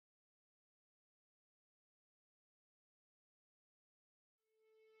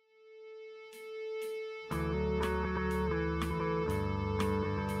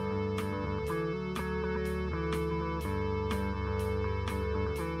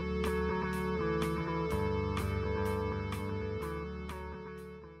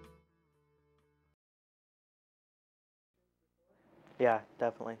Yeah,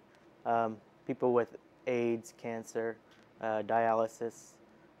 definitely. People with AIDS, cancer, dialysis,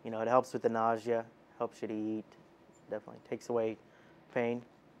 it helps with the nausea, helps you to eat, definitely takes away pain.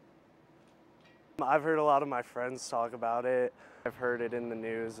 I've heard a lot of my friends talk about it. I've heard it in the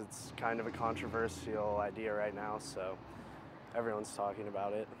news. It's kind of a controversial idea right now, so everyone's talking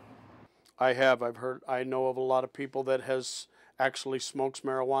about it. I know of a lot of people that has actually smokes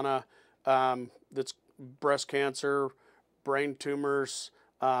marijuana, that's breast cancer, brain tumors,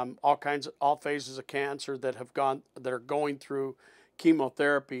 all phases of cancer that are going through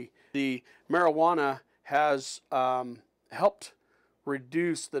chemotherapy. The marijuana has helped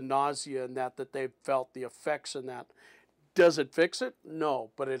reduce the nausea and that they've felt the effects in that. Does it fix it?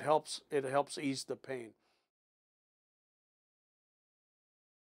 No, but it helps ease the pain.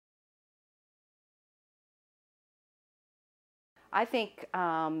 I think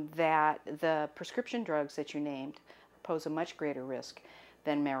that the prescription drugs that you named pose a much greater risk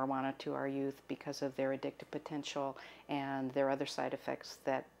than marijuana to our youth because of their addictive potential and their other side effects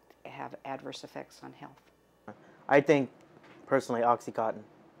that have adverse effects on health. I think, personally, OxyContin,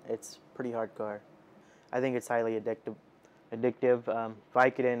 it's pretty hardcore. I think it's highly addictive.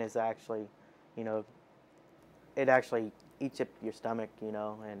 Vicodin is actually, you know, it actually eats up your stomach,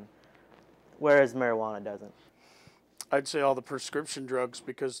 and whereas marijuana doesn't. I'd say all the prescription drugs,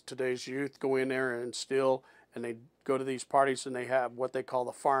 because today's youth go in there and steal, and they go to these parties and they have what they call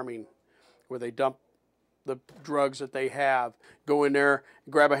the farming, where they dump the drugs that they have, go in there,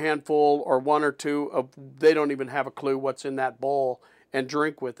 grab a handful or one or two of, they don't even have a clue what's in that bowl, and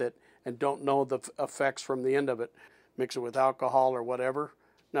drink with it and don't know the effects from the end of it. Mix it with alcohol or whatever.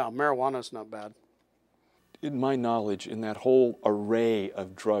 No, marijuana's not bad. In my knowledge, in that whole array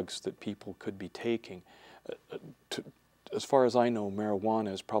of drugs that people could be taking, as far as I know,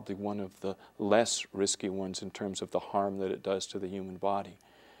 marijuana is probably one of the less risky ones in terms of the harm that it does to the human body.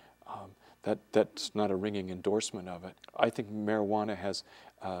 That's not a ringing endorsement of it. I think marijuana has,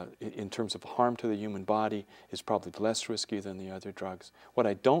 in terms of harm to the human body, is probably less risky than the other drugs. What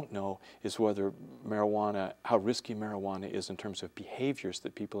I don't know is whether marijuana, how risky marijuana is in terms of behaviors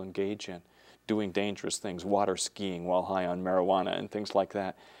that people engage in, doing dangerous things, water skiing while high on marijuana and things like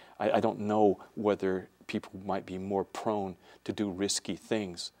that. I don't know whether people might be more prone to do risky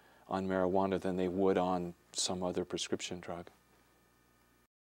things on marijuana than they would on some other prescription drug.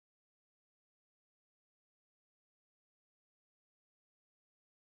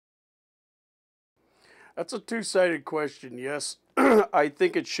 That's a two-sided question. Yes, I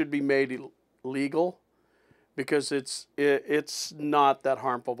think it should be made legal because it's not that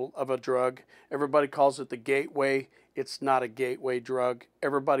harmful of a drug. Everybody calls it the gateway. It's not a gateway drug.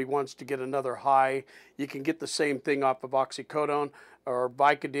 Everybody wants to get another high. You can get the same thing off of oxycodone or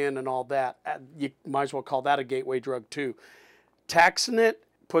Vicodin and all that. You might as well call that a gateway drug too. Taxing it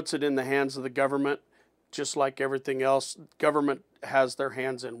puts it in the hands of the government, just like everything else. Government has their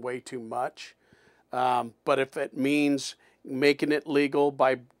hands in way too much. But if it means making it legal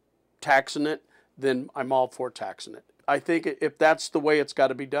by taxing it, then I'm all for taxing it. I think if that's the way it's got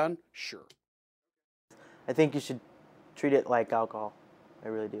to be done, sure. I think you should treat it like alcohol. I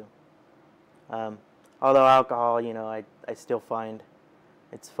really do. Although alcohol, I still find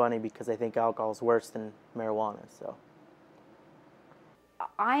it's funny because I think alcohol is worse than marijuana. So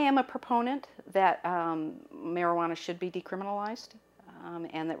I am a proponent that marijuana should be decriminalized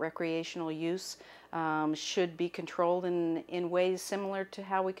and that recreational use should be controlled in ways similar to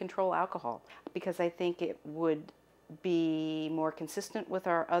how we control alcohol, because I think it would be more consistent with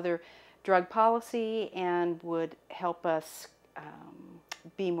our other drug policy and would help us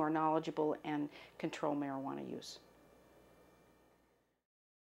be more knowledgeable and control marijuana use.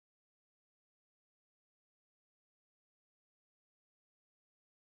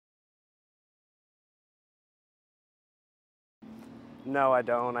 No, I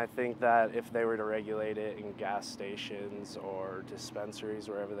don't. I think that if they were to regulate it in gas stations or dispensaries,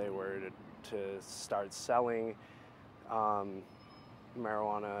 wherever they were to start selling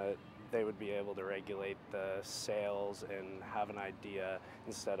marijuana, they would be able to regulate the sales and have an idea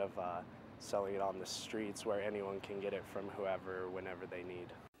instead of selling it on the streets where anyone can get it from whoever, whenever they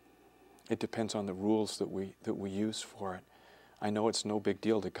need. It depends on the rules that we use for it. I know it's no big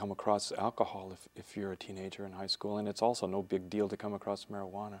deal to come across alcohol if you're a teenager in high school, and it's also no big deal to come across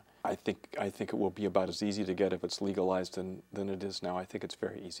marijuana. I think it will be about as easy to get if it's legalized than it is now. I think it's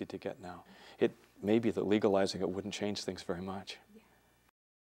very easy to get now. It may be that legalizing it wouldn't change things very much.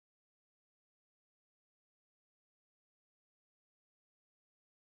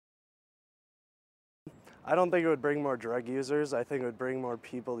 I don't think it would bring more drug users. I think it would bring more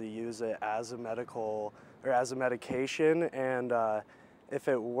people to use it as a medical or as a medication, and if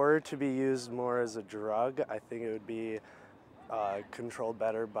it were to be used more as a drug, I think it would be controlled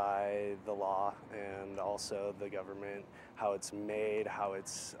better by the law and also the government, how it's made, how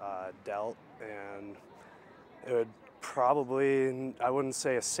it's dealt, and it would probably, I wouldn't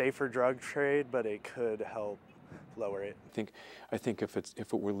say a safer drug trade, but it could help lower it. I think if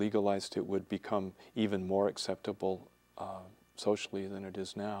it were legalized, it would become even more acceptable socially than it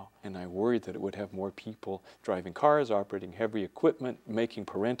is now. And I worry that it would have more people driving cars, operating heavy equipment, making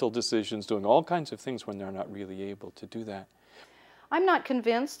parental decisions, doing all kinds of things when they're not really able to do that. I'm not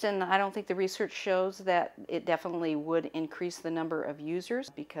convinced, and I don't think the research shows that it definitely would increase the number of users,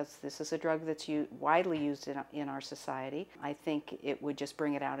 because this is a drug that's widely used in our society. I think it would just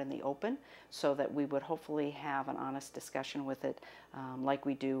bring it out in the open so that we would hopefully have an honest discussion with it, like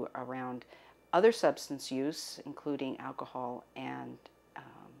we do around other substance use, including alcohol and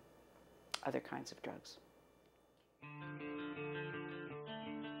other kinds of drugs.